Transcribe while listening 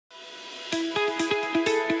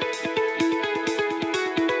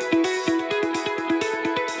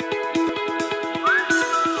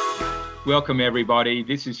Welcome, everybody.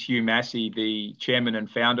 This is Hugh Massie, the chairman and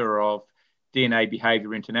founder of DNA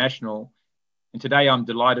Behaviour International. And today I'm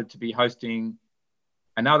delighted to be hosting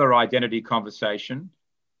another identity conversation.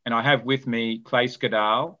 And I have with me Clay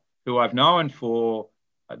Skurdal, who I've known for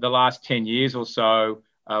the last 10 years or so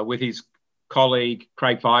with his colleague,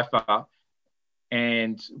 Craig Pfeiffer.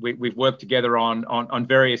 And we've worked together on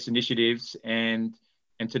various initiatives. And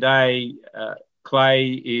today,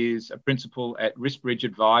 Clay is a principal at RiskBridge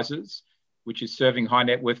Advisors, which is serving high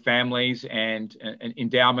net worth families and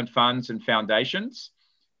endowment funds and foundations.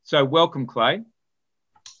 So welcome, Clay.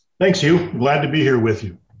 Thanks, Hugh. Glad to be here with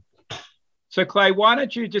you. So Clay, why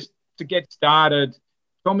don't you just, to get started,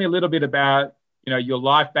 tell me a little bit about your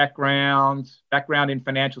life background in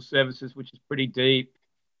financial services, which is pretty deep,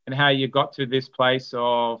 and how you got to this place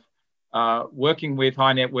of working with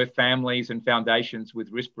high net worth families and foundations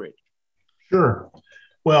with RiskBridge. Sure.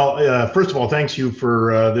 Well, first of all, thanks, Hugh,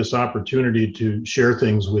 for this opportunity to share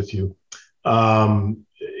things with you. I've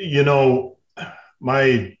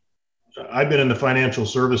been in the financial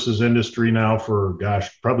services industry now for,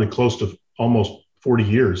 probably close to almost 40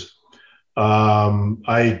 years.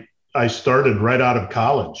 I started right out of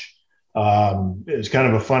college. It's kind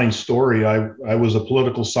of a funny story. I was a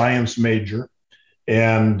political science major,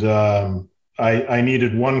 and I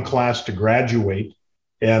needed one class to graduate.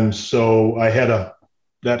 And so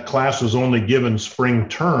that class was only given spring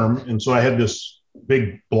term. And so I had this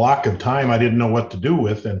big block of time I didn't know what to do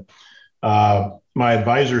with. And my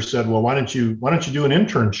advisor said, well, why don't you do an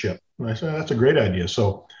internship? And I said, that's a great idea.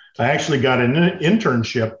 So I actually got an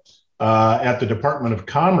internship at the Department of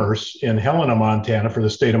Commerce in Helena, Montana, for the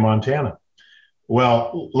state of Montana.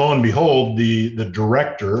 Well, lo and behold, the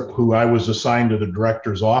director, who I was assigned to the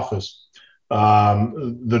director's office,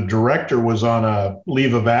 the director was on a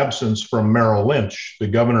leave of absence from Merrill Lynch. The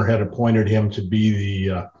governor had appointed him to be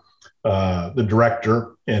the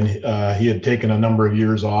director, and he had taken a number of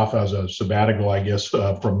years off as a sabbatical, I guess,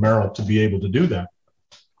 from Merrill to be able to do that.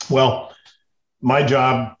 Well, my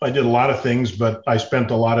job, I did a lot of things, but I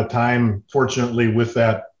spent a lot of time, fortunately, with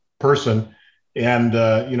that person. And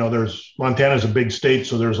Montana's a big state,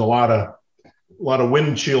 so there's a lot of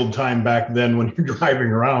windshield time back then when you're driving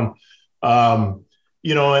around. And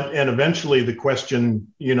eventually the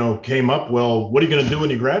question, came up, well, what are you going to do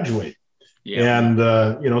when you graduate? Yeah. And,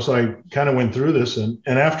 so I kind of went through this, and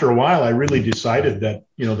after a while, I really decided that,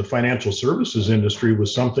 the financial services industry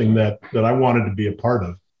was something that I wanted to be a part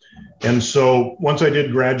of. And so once I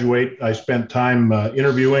did graduate, I spent time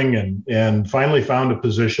interviewing and finally found a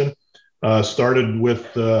position, started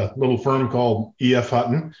with a little firm called E.F.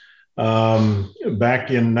 Hutton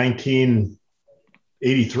back in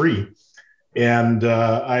 1983. And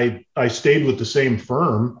I stayed with the same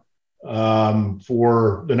firm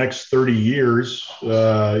for the next 30 years.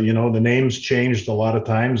 The names changed a lot of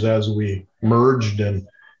times as we merged and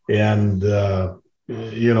everything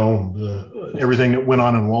that went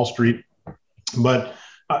on in Wall Street. But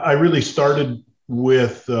I really started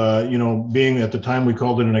with, being, at the time we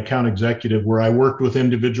called it an account executive, where I worked with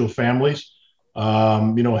individual families,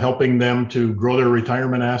 helping them to grow their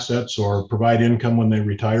retirement assets or provide income when they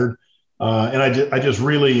retired. And I just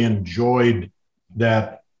really enjoyed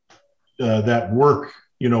that work,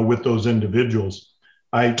 with those individuals.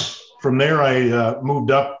 From there, I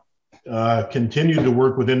moved up, continued to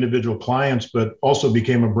work with individual clients, but also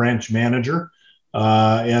became a branch manager.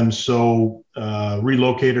 And so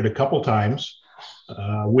relocated a couple times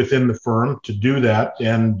within the firm to do that.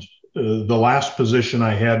 And the last position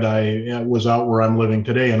I had, I was out where I'm living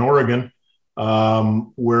today in Oregon,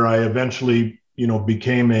 where I eventually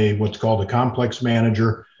became what's called a complex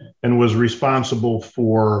manager, and was responsible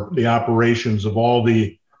for the operations of all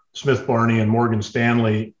the Smith Barney and Morgan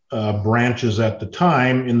Stanley branches at the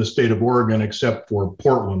time in the state of Oregon, except for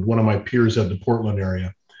Portland. One of my peers had the Portland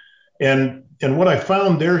area. And what I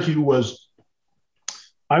found there, Hugh, was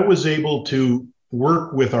I was able to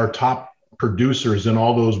work with our top producers in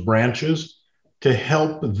all those branches to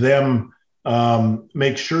help them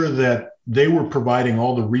make sure that they were providing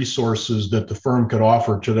all the resources that the firm could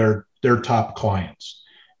offer to their top clients.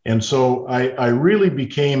 And so I really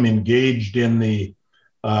became engaged in the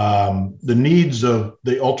needs of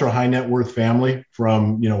the ultra high net worth family,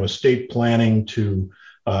 from, estate planning to,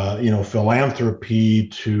 philanthropy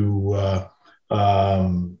to,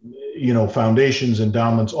 foundations,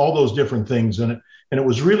 endowments, all those different things. And it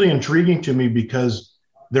was really intriguing to me because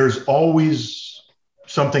there's always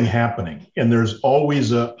something happening, and there's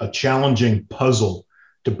always a challenging puzzle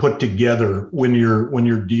to put together when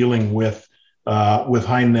you're dealing with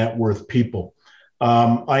high net worth people.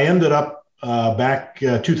 I ended up back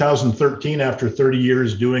 2013, after 30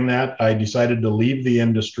 years doing that, I decided to leave the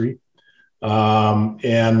industry. That's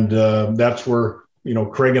where,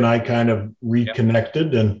 Craig and I kind of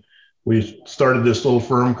reconnected, and we started this little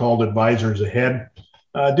firm called Advisors Ahead.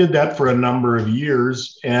 Did that for a number of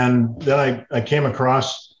years. And then I came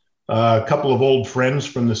across a couple of old friends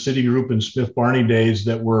from the Citigroup and Smith Barney days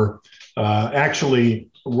that were actually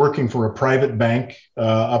working for a private bank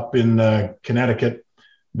up in Connecticut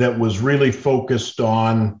that was really focused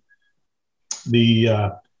on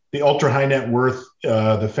the ultra high net worth,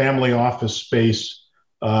 the family office space,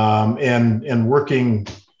 and working,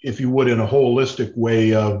 if you would, in a holistic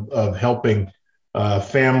way of helping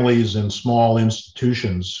families and small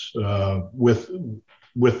institutions with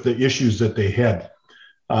the issues that they had.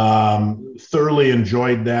 Thoroughly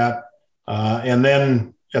enjoyed that. And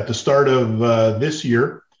then at the start of this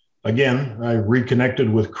year, again, I reconnected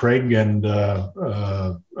with Craig and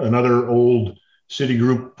another old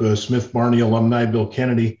Citigroup Smith Barney alumni, Bill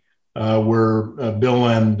Kennedy, where Bill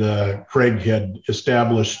and Craig had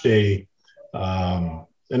established an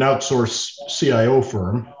outsourced CIO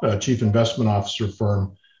firm, a chief investment officer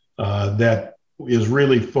firm, that is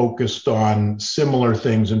really focused on similar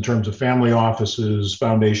things in terms of family offices,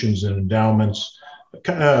 foundations, and endowments.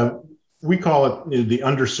 We call it the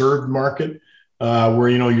underserved market, where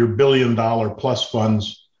your $1 billion plus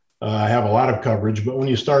funds have a lot of coverage, but when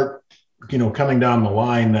you start coming down the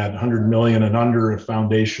line, that 100 million and under, a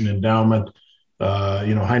foundation, endowment,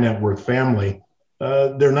 high net worth family,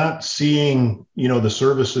 they're not seeing the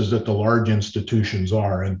services that the large institutions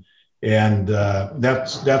are, and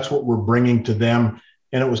that's what we're bringing to them.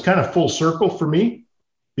 And it was kind of full circle for me,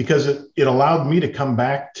 because it allowed me to come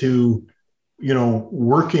back to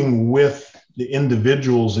working with the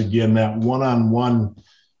individuals again, that one-on-one,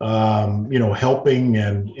 helping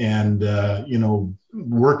and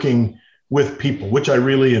working with people, which I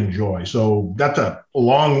really enjoy. So that's a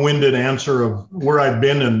long-winded answer of where I've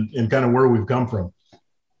been and kind of where we've come from.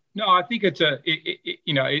 No, I think it's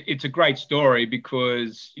a great story,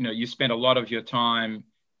 because you spent a lot of your time,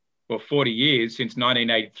 40 years since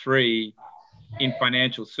 1983, in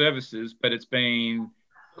financial services, but it's been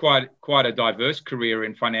quite a diverse career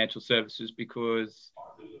in financial services, because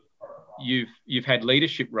you've had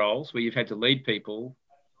leadership roles where you've had to lead people,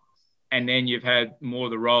 and then you've had more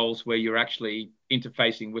of the roles where you're actually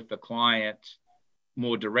interfacing with the client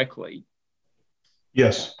more directly.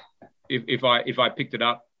 Yes. If I picked it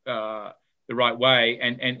up the right way,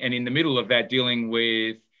 and in the middle of that, dealing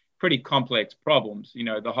with pretty complex problems.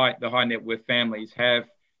 The high net worth families have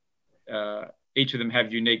each of them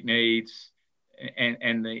have unique needs,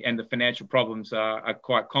 and the financial problems are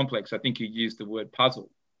quite complex. I think you used the word puzzle.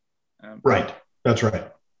 Right. That's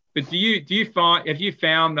right. But have you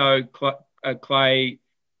found though, Clay,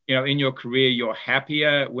 in your career, you're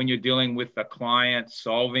happier when you're dealing with the client,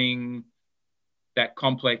 solving that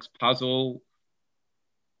complex puzzle,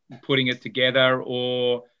 putting it together,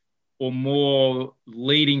 or more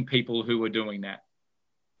leading people who are doing that?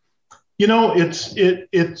 That's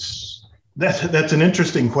an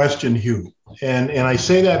interesting question, Hugh. And I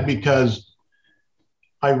say that because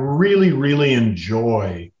I really, really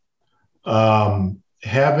enjoy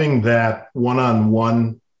having that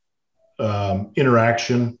one-on-one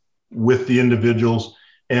interaction with the individuals,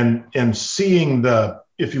 and seeing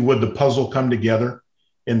if you would, the puzzle come together,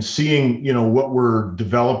 and seeing, what we're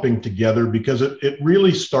developing together, because it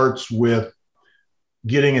really starts with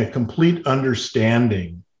getting a complete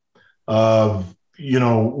understanding of,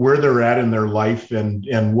 where they're at in their life,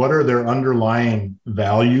 and what are their underlying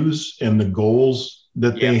values and the goals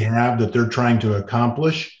that they have that they're trying to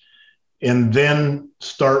accomplish, and then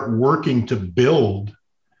start working to build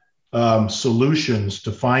solutions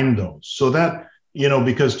to find those. So that,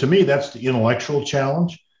 because to me, that's the intellectual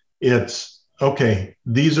challenge. It's, okay,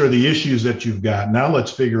 these are the issues that you've got. Now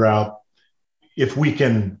let's figure out if we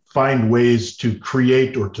can find ways to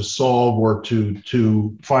create or to solve or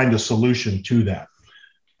to find a solution to that.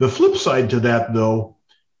 The flip side to that, though,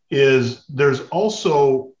 is there's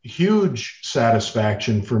also huge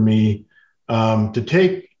satisfaction for me to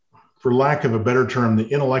take, for lack of a better term, the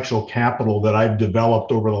intellectual capital that I've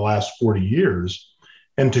developed over the last 40 years,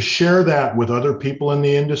 and to share that with other people in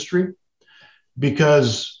the industry,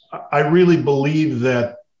 because I really believe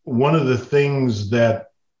that one of the things that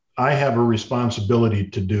I have a responsibility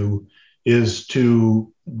to do is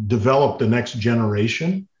to develop the next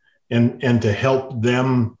generation, and to help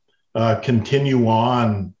them continue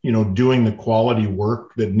on, doing the quality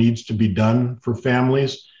work that needs to be done for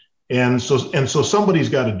families. And so somebody's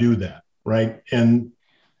got to do that, right? And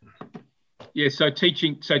Yeah, so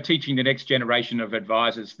teaching the next generation of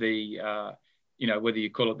advisors, whether you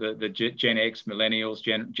call it the Gen X, millennials,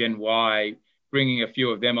 Gen Y, bringing a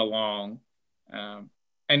few of them along,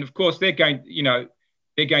 and of course they're going to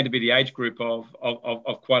be the age group of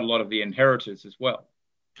quite a lot of the inheritors as well.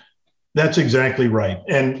 That's exactly right,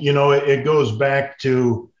 and it goes back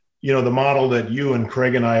to the model that you and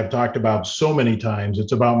Craig and I have talked about so many times.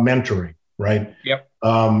 It's about mentoring, right? Yep.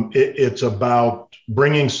 It's about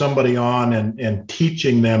bringing somebody on and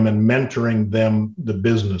teaching them and mentoring them the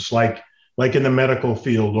business, like in the medical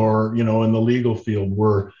field or in the legal field,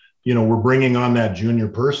 where we're bringing on that junior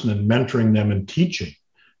person and mentoring them and teaching.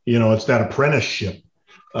 It's that apprenticeship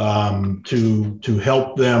to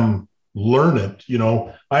help them learn it.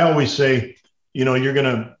 I always say,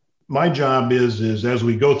 my job is as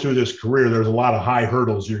we go through this career, there's a lot of high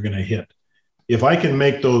hurdles you're going to hit. If I can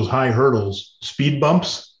make those high hurdles speed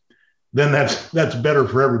bumps, then that's better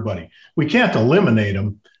for everybody. We can't eliminate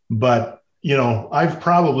them, but I've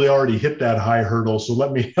probably already hit that high hurdle. So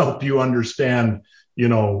let me help you understand,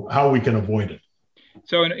 how we can avoid it.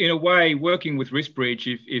 So in a way, working with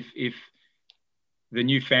RiskBridge, if the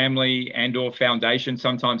new family and or foundation,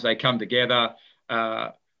 sometimes they come together,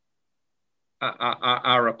 are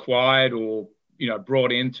acquired or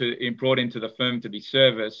brought into the firm to be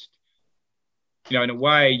serviced. In a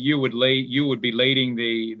way, you would be leading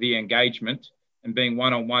the engagement and being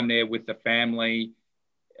one-on-one there with the family,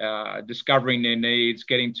 discovering their needs,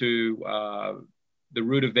 getting to the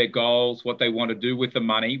root of their goals, what they want to do with the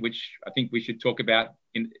money, which I think we should talk about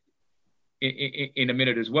in a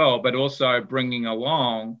minute as well, but also bringing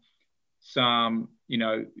along some,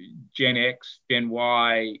 Gen X, Gen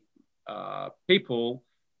Y people,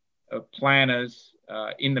 planners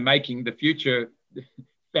in the making, the future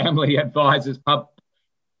family advisors, puzzle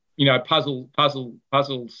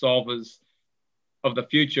solvers of the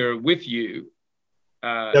future with you.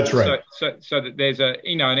 That's right. So that there's an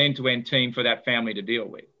end-to-end team for that family to deal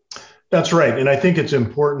with. That's right, and I think it's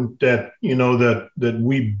important that that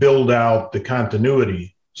we build out the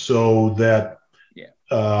continuity so that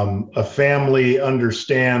a family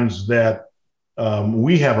understands that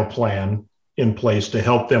we have a plan in place to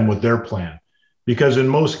help them with their plan. Because in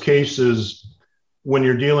most cases, when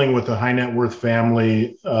you're dealing with a high net worth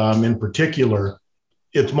family, in particular,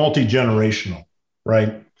 it's multi-generational,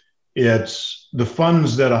 right? It's the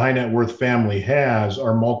funds that a high net worth family has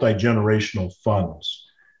are multi-generational funds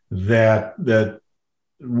that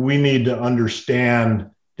we need to understand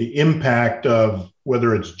the impact of,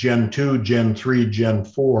 whether it's Gen 2, Gen 3, Gen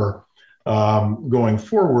 4, going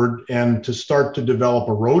forward, and to start to develop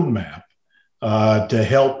a roadmap to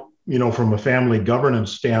help, from a family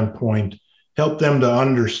governance standpoint, help them to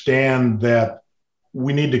understand that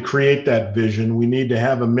we need to create that vision. We need to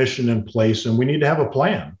have a mission in place, and we need to have a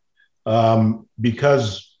plan,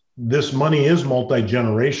 because this money is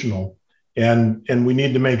multi-generational, and we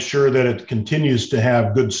need to make sure that it continues to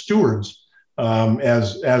have good stewards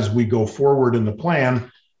as we go forward in the plan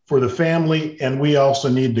for the family. And we also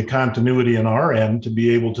need the continuity on our end to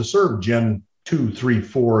be able to serve Gen 2, 3,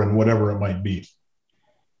 4, and whatever it might be.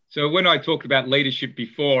 So when I talked about leadership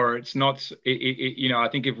before, it's not, I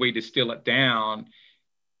think if we distill it down,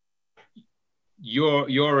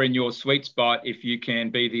 you're in your sweet spot if you can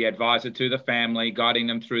be the advisor to the family, guiding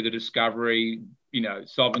them through the discovery,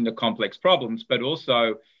 solving the complex problems, but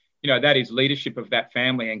also, that is leadership of that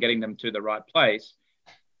family and getting them to the right place.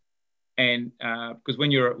 And because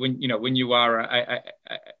when you are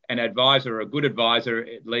an advisor, a good advisor,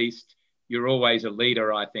 at least, you're always a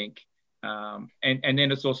leader, I think. And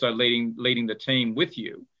then it's also leading the team with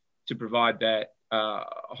you to provide that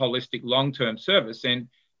holistic long-term service. And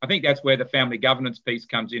I think that's where the family governance piece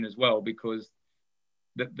comes in as well, because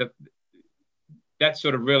that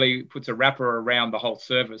sort of really puts a wrapper around the whole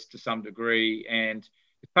service to some degree, and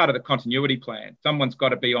it's part of the continuity plan. Someone's got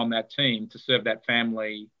to be on that team to serve that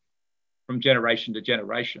family from generation to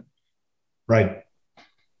generation. Right.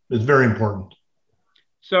 It's very important.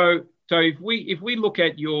 So if we look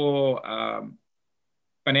at your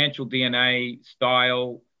financial DNA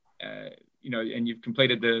style, and you've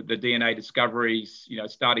completed the DNA discoveries,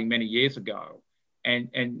 starting many years ago,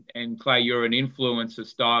 and Clay, you're an influencer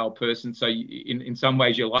style person. So in some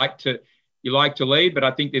ways you like to lead, but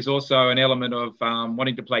I think there's also an element of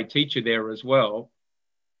wanting to play teacher there as well,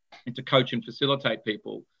 and to coach and facilitate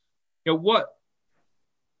people.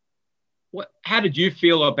 How did you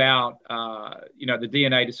feel about the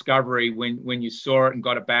DNA discovery when you saw it and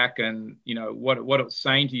got it back, and what it was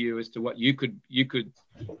saying to you as to what you could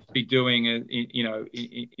be doing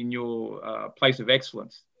in your place of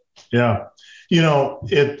excellence? Yeah,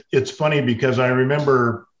 it's funny because I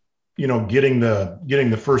remember getting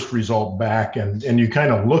the first result back, and you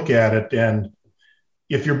kind of look at it, and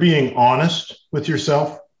if you're being honest with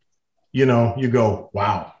yourself, you go,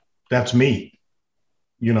 wow, that's me.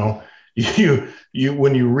 You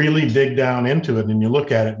when you really dig down into it and you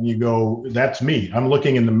look at it and you go, that's me. I'm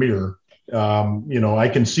looking in the mirror. I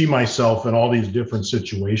can see myself in all these different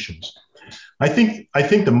situations. I think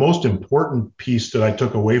the most important piece that I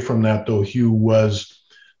took away from that, though, Hugh, was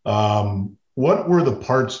what were the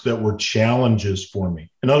parts that were challenges for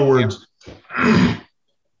me? In other words,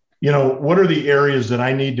 what are the areas that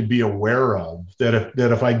I need to be aware of that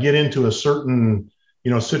if I get into a certain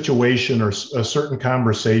situation or a certain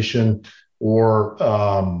conversation or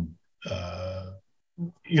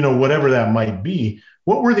whatever that might be,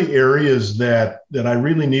 what were the areas that I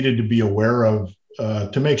really needed to be aware of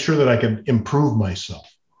to make sure that I could improve myself?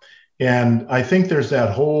 And I think there's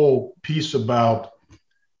that whole piece about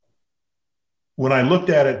when I looked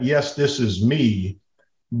at it, yes, this is me,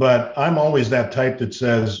 but I'm always that type that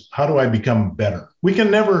says, how do I become better? We can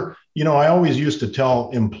never, I always used to tell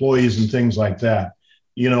employees and things like that,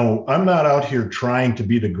 I'm not out here trying to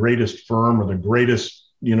be the greatest firm or the greatest,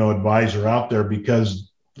 advisor out there,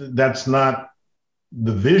 because that's not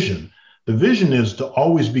the vision. The vision is to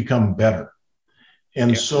always become better.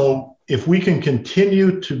 And so if we can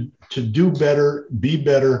continue to do better, be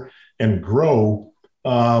better, and grow,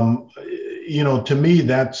 to me,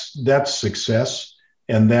 that's success,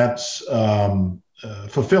 and that's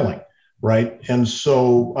fulfilling, right? And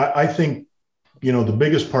so I think, the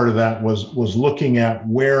biggest part of that was looking at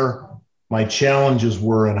where my challenges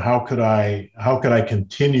were and how could I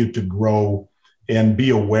continue to grow and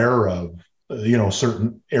be aware of,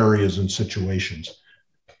 certain areas and situations.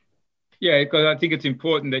 Yeah, because I think it's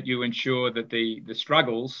important that you ensure that the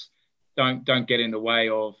struggles don't get in the way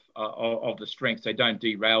of the strengths. They don't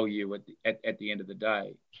derail you at the end of the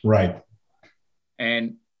day. Right.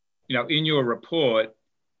 And in your report,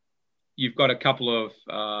 you've got a couple of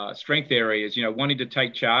strength areas. Wanting to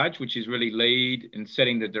take charge, which is really lead and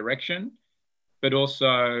setting the direction, but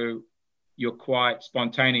also you're quite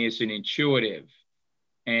spontaneous and intuitive,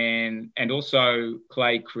 and also,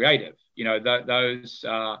 Clay, creative.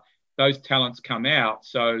 Those talents come out.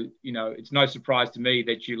 So, it's no surprise to me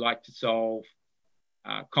that you like to solve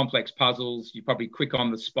complex puzzles. You're probably quick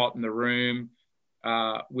on the spot in the room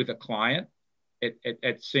with a client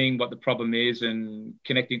at seeing what the problem is and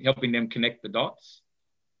helping them connect the dots.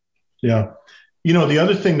 Yeah. The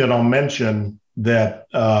other thing that I'll mention that,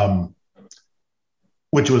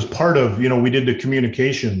 which was part of, we did the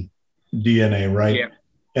communication DNA, right? Yeah.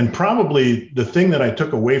 And probably the thing that I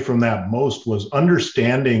took away from that most was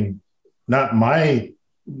understanding not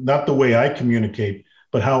the way I communicate,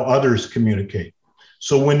 but how others communicate.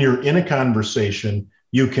 So when you're in a conversation,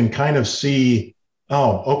 you can kind of see,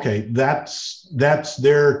 oh, okay, that's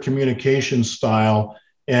their communication style.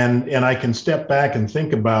 And I can step back and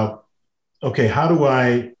think about, okay, how do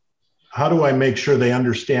I make sure they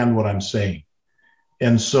understand what I'm saying?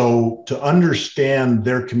 And so to understand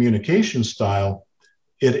their communication style,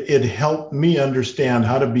 it helped me understand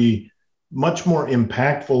how to be much more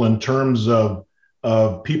impactful in terms of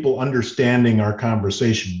people understanding our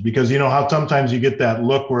conversation. Because how sometimes you get that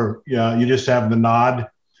look where you just have the nod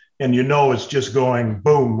and it's just going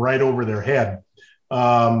boom right over their head.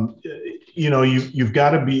 You've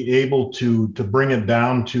got to be able to bring it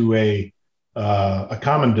down to a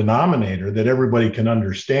common denominator that everybody can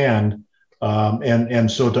understand.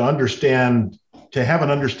 And so to have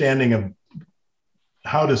an understanding of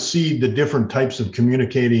how to see the different types of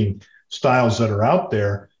communicating styles that are out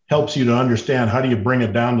there helps you to understand how do you bring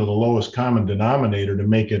it down to the lowest common denominator to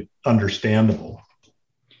make it understandable.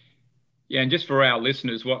 Yeah, and just for our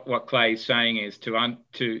listeners, what Clay is saying is to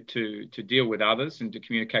deal with others and to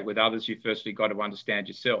communicate with others, you firstly got to understand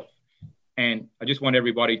yourself. And I just want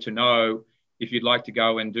everybody to know, if you'd like to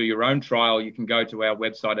go and do your own trial, you can go to our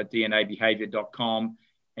website at dnabehavior.com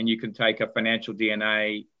and you can take a financial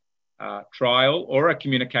DNA trial or a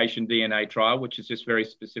communication DNA trial, which is just very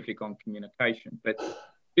specific on communication. But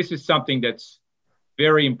this is something that's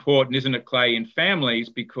very important, isn't it, Clay, in families,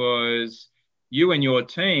 because you and your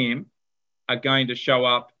team are going to show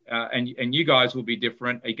up and you guys will be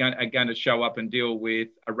different, are going to show up and deal with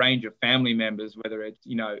a range of family members, whether it's,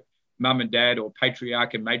 mum and dad or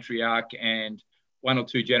patriarch and matriarch and one or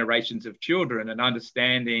two generations of children, and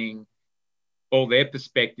understanding all their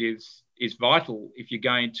perspectives is vital if you're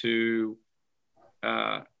going to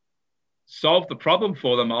solve the problem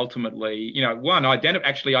for them ultimately. One,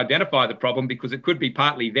 actually identify the problem, because it could be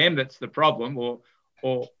partly them that's the problem, or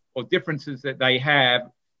differences that they have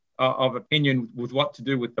of opinion with what to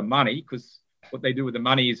do with the money, because what they do with the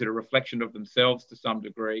money is a reflection of themselves to some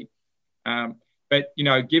degree. But, you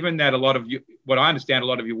know, given that a lot of you, what I understand, a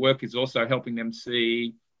lot of your work is also helping them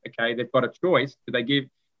see, okay, they've got a choice. Do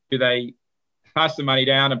they pass the money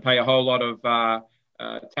down and pay a whole lot of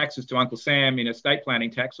taxes to Uncle Sam in estate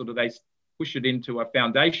planning tax, or do they push it into a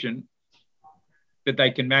foundation that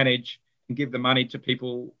they can manage and give the money to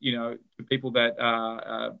people, you know, to people that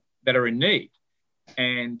are in need?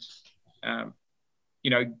 And you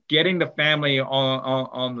know, getting the family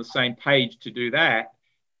on the same page to do that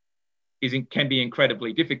can be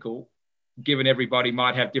incredibly difficult, given everybody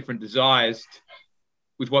might have different desires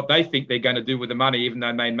with what they think they're going to do with the money, even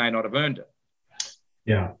though they may not have earned it.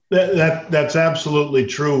 Yeah, that's absolutely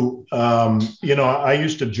true. You know, I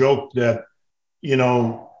used to joke that, you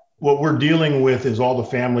know, what we're dealing with is all the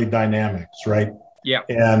family dynamics, right? Yeah.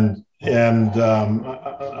 And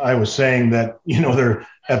I was saying that, you know, there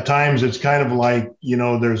at times it's kind of like, you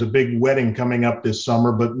know, there's a big wedding coming up this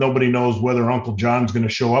summer, but nobody knows whether Uncle John's going to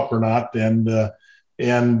show up or not. And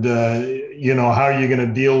you know, how are you going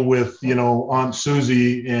to deal with, you know, Aunt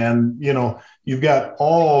Susie? And, you know, you've got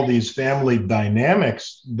all these family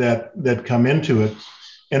dynamics that come into it.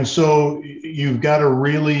 And so you've got to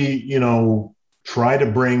really, you know, try to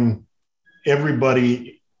bring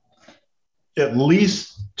everybody at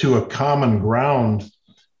least to a common ground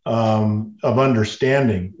of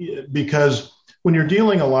understanding, because when you're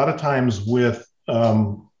dealing a lot of times with,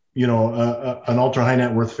 you know, an ultra high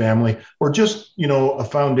net worth family, or just, you know, a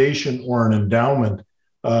foundation or an endowment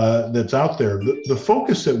that's out there, the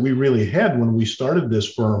focus that we really had when we started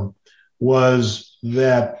this firm was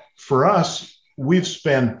that for us, we've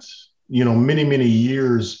spent, you know, many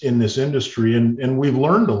years in this industry, and we've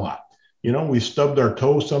learned a lot. You know, we stubbed our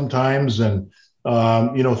toe sometimes and,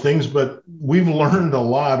 you know, things, but we've learned a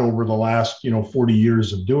lot over the last, you know, 40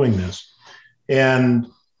 years of doing this. And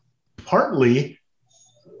partly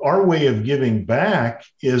our way of giving back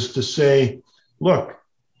is to say, look,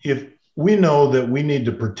 if we know that we need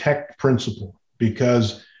to protect principal,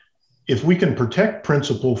 because if we can protect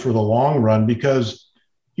principal for the long run, because,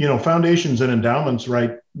 you know, foundations and endowments,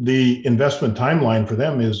 right, the investment timeline for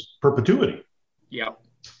them is perpetuity. Yeah.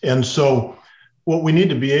 And so what we need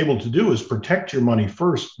to be able to do is protect your money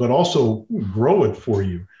first, but also grow it for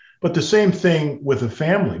you. But the same thing with a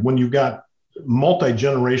family. When you've got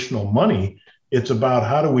multi-generational money, it's about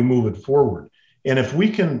how do we move it forward. And if we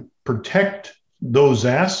can protect those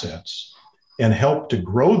assets and help to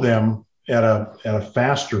grow them at a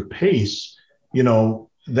faster pace, you know,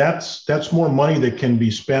 that's more money that can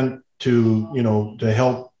be spent to, you know, to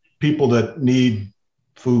help people that need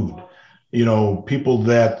food, you know, people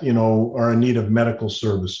that, you know, are in need of medical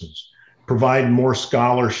services, provide more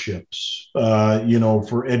scholarships, you know,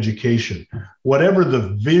 for education, whatever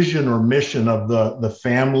the vision or mission of the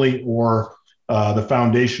family or the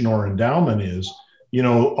foundation or endowment is. You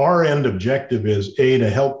know, our end objective is A, to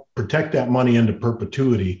help protect that money into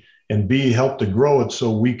perpetuity, and B, help to grow it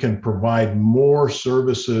so we can provide more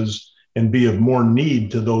services and be of more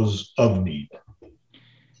need to those of need.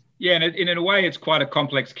 Yeah, and in a way, it's quite a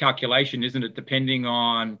complex calculation, isn't it? Depending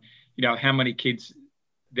on, you know, how many kids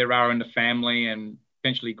there are in the family and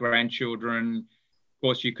potentially grandchildren. Of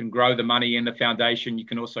course, you can grow the money in the foundation. You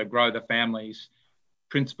can also grow the family's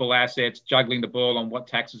principal assets, juggling the ball on what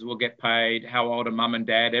taxes will get paid, how old are mum and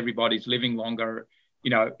dad, everybody's living longer.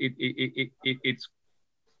 You know, it's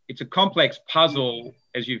a complex puzzle,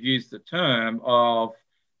 as you've used the term, of,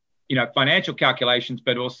 you know, financial calculations,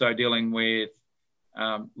 but also dealing with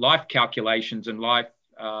life calculations and life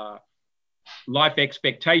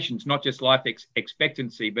expectations, not just life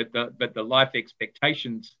expectancy, but the life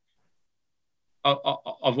expectations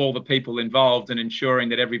of all the people involved, and ensuring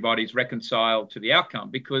that everybody's reconciled to the outcome,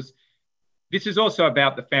 because this is also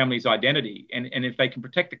about the family's identity. And if they can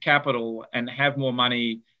protect the capital and have more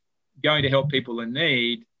money going to help people in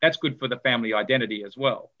need, that's good for the family identity as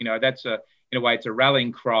well. You know, that's in a way, it's a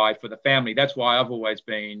rallying cry for the family. That's why I've always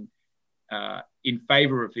been in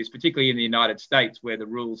favor of this, particularly in the United States, where the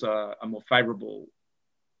rules are more favorable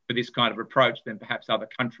for this kind of approach than perhaps other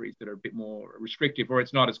countries that are a bit more restrictive, or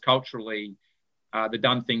it's not as culturally the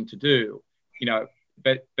done thing to do, you know.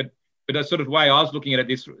 But a sort of way I was looking at it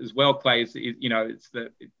this as well, Clay, is, you know, it's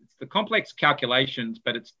the complex calculations,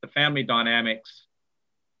 but it's the family dynamics,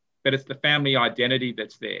 but it's the family identity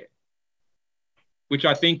that's there, which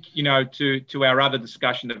I think, you know, to our other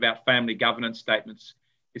discussion about family governance statements,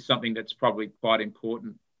 is something that's probably quite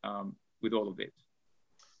important with all of this.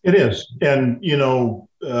 It is. And, you know,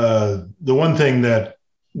 the one thing that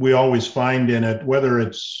we always find in it, whether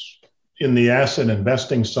it's in the asset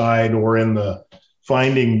investing side or in the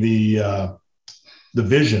finding the the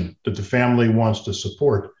vision that the family wants to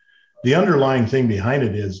support, the underlying thing behind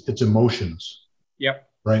it is it's emotions. Yep.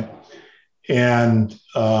 Right. And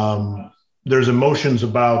there's emotions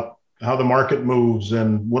about how the market moves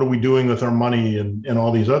and what are we doing with our money and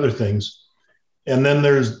all these other things. And then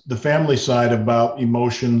there's the family side about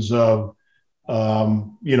emotions of,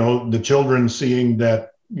 the children seeing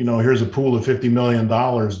that, here's a pool of $50 million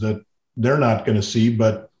that they're not going to see.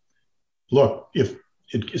 But look, if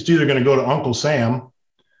it's either going to go to Uncle Sam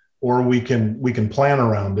or we can plan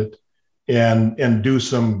around it and do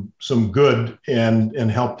some good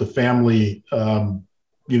and help the family,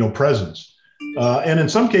 presence. And in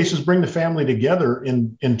some cases, bring the family together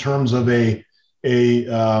in terms of a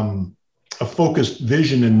focused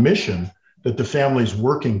vision and mission that the family's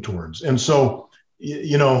working towards. And so,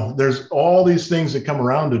 there's all these things that come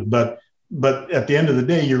around it, but at the end of the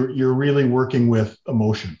day, you're really working with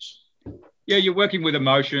emotions. Yeah, you're working with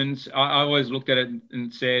emotions. I always looked at it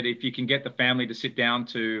and said, if you can get the family to sit down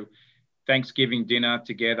to Thanksgiving dinner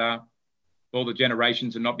together, all the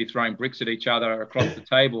generations, and not be throwing bricks at each other across the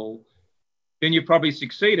table, then you've probably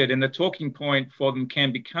succeeded. And the talking point for them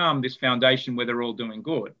can become this foundation where they're all doing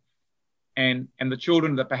good. And the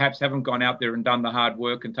children that perhaps haven't gone out there and done the hard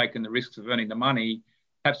work and taken the risks of earning the money,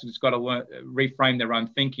 perhaps it's got to reframe their own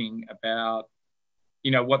thinking about,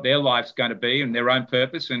 what their life's going to be and their own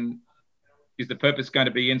purpose. And is the purpose going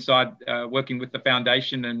to be inside working with the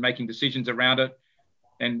foundation and making decisions around it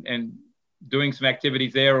and doing some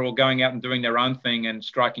activities there, or going out and doing their own thing and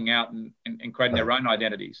striking out and creating their own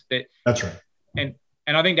identities? That's right. And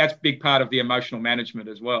I think that's a big part of the emotional management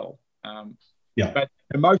as well. Yeah. But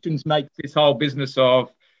emotions make this whole business of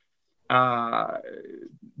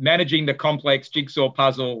managing the complex jigsaw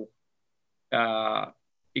puzzle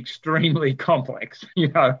extremely complex,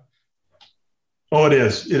 Oh, it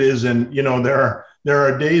is. And, there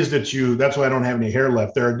are days that's why I don't have any hair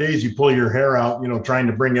left. There are days you pull your hair out, trying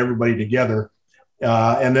to bring everybody together.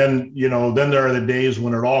 And then, then there are the days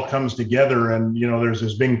when it all comes together and, there's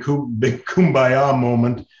this big kumbaya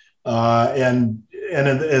moment. And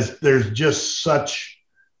there's just such,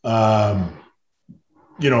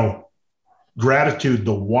 gratitude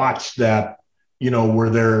to watch that,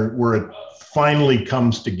 where it finally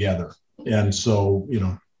comes together. And so,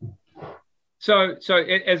 So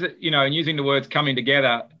as and using the words coming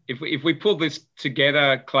together, if we pull this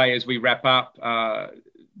together, Clay, as we wrap up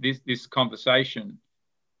this conversation,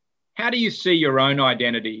 how do you see your own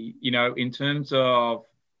identity, in terms of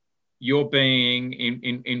your being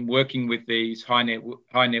in working with these high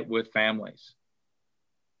net worth families?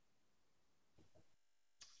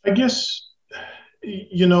 I guess,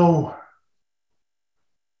 to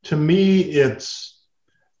me, it's,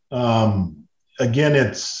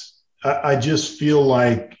 again, I just feel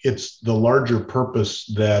like it's the larger purpose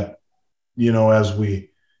that, as we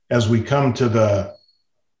come to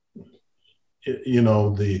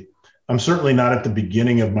I'm certainly not at the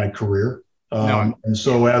beginning of my career. No. And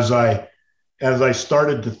so as I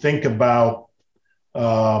started to think about,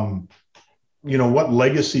 what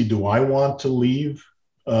legacy do I want to leave?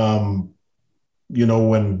 When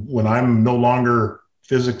I'm no longer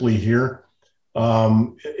physically here,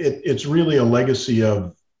 it's really a legacy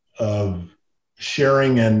of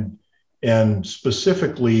sharing and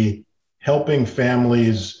specifically helping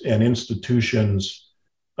families and institutions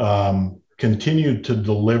continue to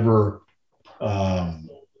deliver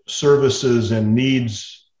services and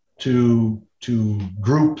needs to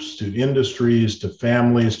groups, to industries, to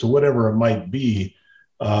families, to whatever it might be,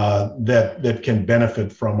 that can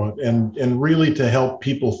benefit from it, and really to help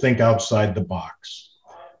people think outside the box.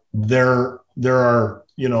 There are,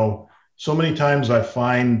 so many times I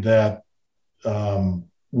find that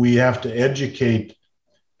we have to educate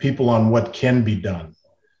people on what can be done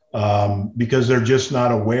because they're just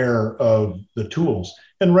not aware of the tools.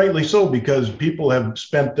 And rightly so, because people have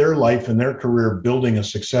spent their life and their career building a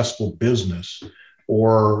successful business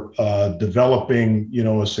or developing,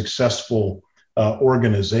 a successful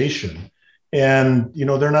organization. And,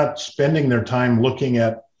 they're not spending their time looking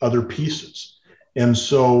at other pieces. And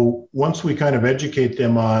so once we kind of educate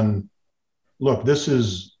them on, look,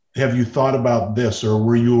 have you thought about this? Or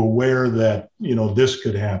were you aware that, this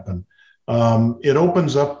could happen? It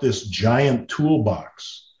opens up this giant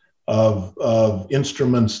toolbox of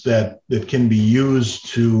instruments that can be used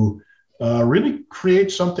to really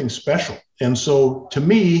create something special. And so to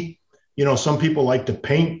me, some people like to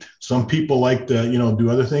paint, some people like to, do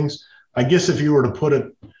other things. I guess if you were to put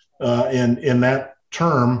it in that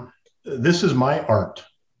term, this is my art,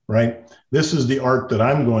 right? This is the art that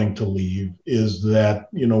I'm going to leave, is that,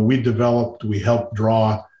 we helped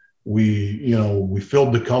draw we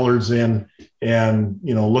filled the colors in, and,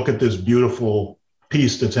 look at this beautiful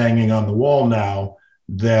piece that's hanging on the wall now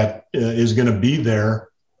that is going to be there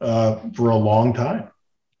for a long time.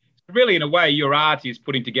 Really, in a way, your art is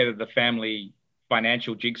putting together the family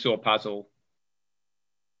financial jigsaw puzzle.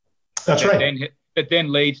 That's right. That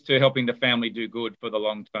then leads to helping the family do good for the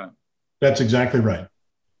long term. That's exactly right.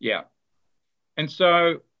 Yeah. And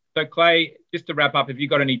so Clay, just to wrap up, have you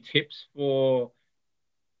got any tips for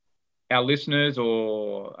our listeners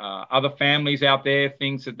or other families out there,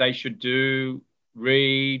 things that they should do,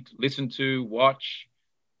 read, listen to, watch?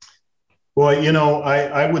 Well,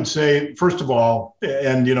 I would say, first of all,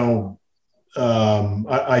 and,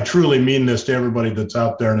 I truly mean this to everybody that's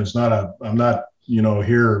out there, and I'm not,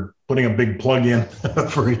 here putting a big plug in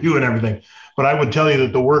for you and everything, but I would tell you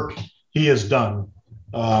that the work he has done,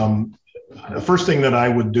 the first thing that I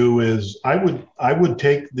would do is I would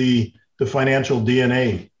take the financial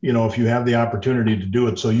DNA, if you have the opportunity to do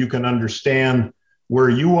it, so you can understand where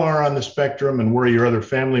you are on the spectrum and where your other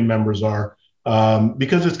family members are,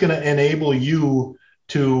 because it's going to enable you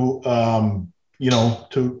to,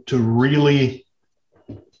 to really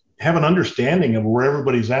have an understanding of where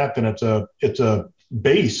everybody's at, and it's a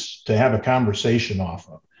base to have a conversation off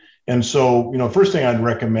of. And so, first thing I'd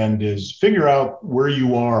recommend is figure out where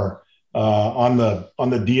you are on the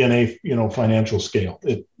DNA, financial scale.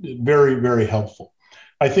 It very, very helpful.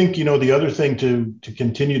 I think, the other thing to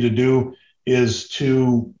continue to do is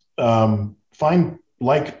to find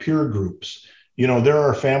like peer groups. There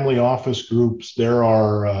are family office groups. There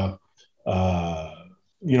are,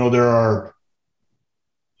 there are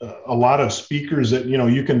a lot of speakers that,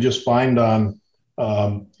 you can just find on,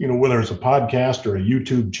 whether it's a podcast or a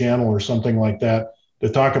YouTube channel or something like that, to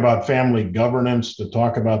talk about family governance, to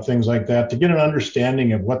talk about things like that, to get an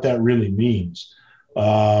understanding of what that really means.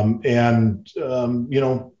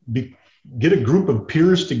 Get a group of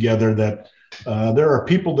peers together that there are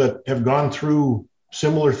people that have gone through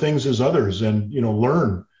similar things as others, and,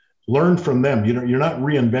 learn from them. You're not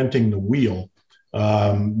reinventing the wheel.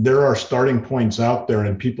 There are starting points out there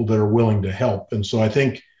and people that are willing to help. And so I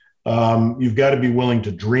think you've got to be willing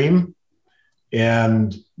to dream.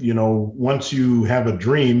 And, once you have a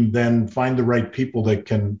dream, then find the right people that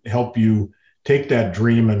can help you take that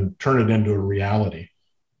dream and turn it into a reality.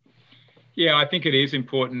 Yeah, I think it is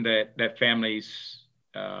important that families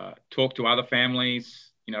talk to other families,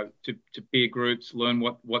 to peer groups, learn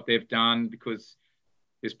what they've done, because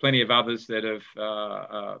there's plenty of others that have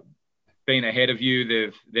been ahead of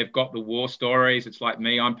you. They've got the war stories. It's like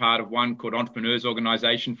me. I'm part of one called Entrepreneurs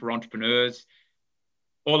Organization for Entrepreneurs.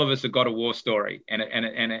 All of us have got a war story, and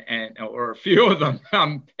or a few of them.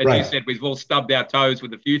 As right. You said, we've all stubbed our toes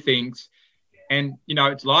with a few things, and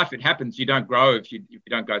it's life. It happens. You don't grow if you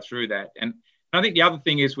don't go through that. And I think the other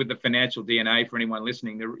thing is with the financial DNA, for anyone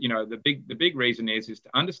listening, the big reason is to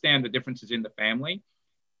understand the differences in the family,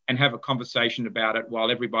 and have a conversation about it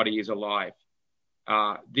while everybody is alive.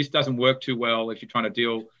 This doesn't work too well if you're trying to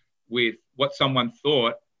deal with what someone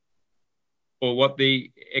thought or what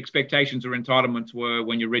the expectations or entitlements were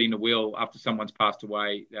when you're reading the will after someone's passed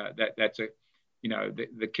away. That's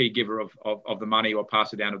the key giver of the money, or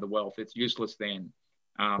pass it down of the wealth. It's useless then.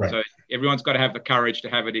 Right. So everyone's got to have the courage to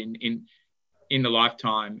have it in the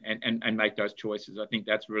lifetime and make those choices. I think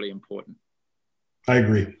that's really important. I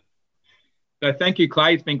agree. So thank you,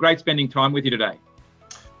 Clay. It's been great spending time with you today.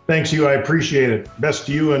 Thanks, Hugh. I appreciate it. Best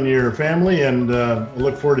to you and your family, and I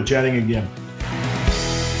look forward to chatting again.